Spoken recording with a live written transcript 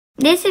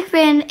This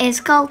ingredient is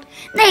called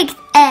naked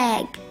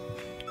egg.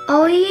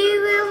 All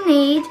you will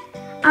need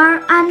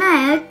are an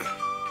egg,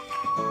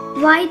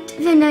 white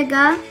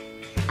vinegar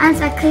and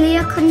a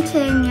clear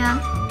container.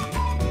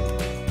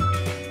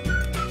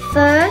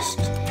 First,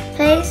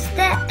 place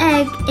the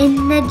egg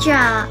in the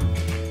jar.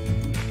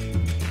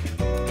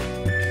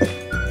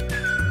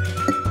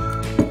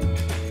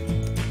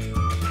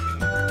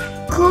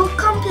 Cool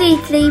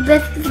completely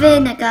with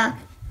vinegar.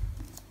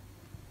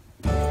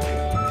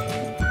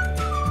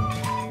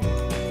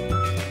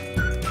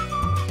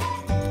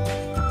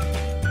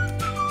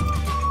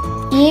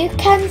 You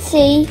can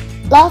see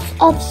lots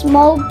of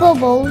small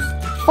bubbles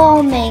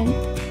forming.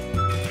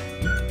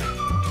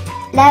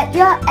 Let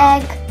your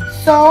egg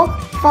soak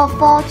for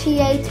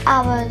 48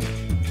 hours.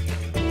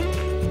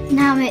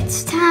 Now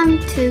it's time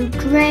to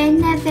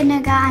drain the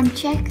vinegar and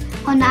check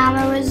on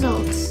our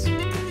results.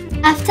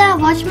 After I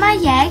wash my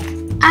egg,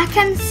 I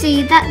can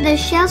see that the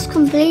shell's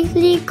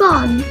completely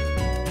gone.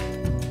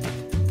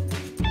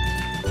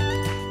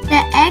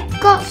 The egg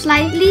got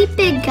slightly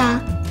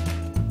bigger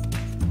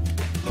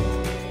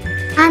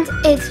and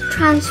it's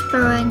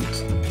transparent.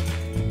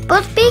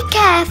 But be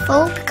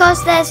careful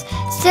because there's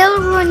still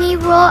runny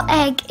raw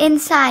egg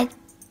inside.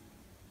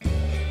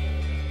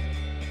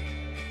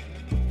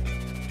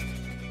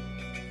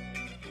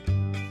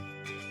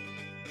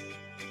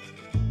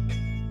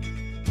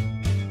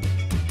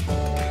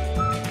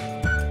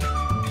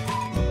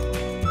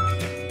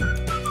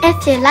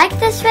 If you like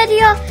this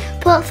video,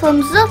 put a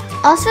thumbs up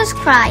or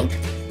subscribe.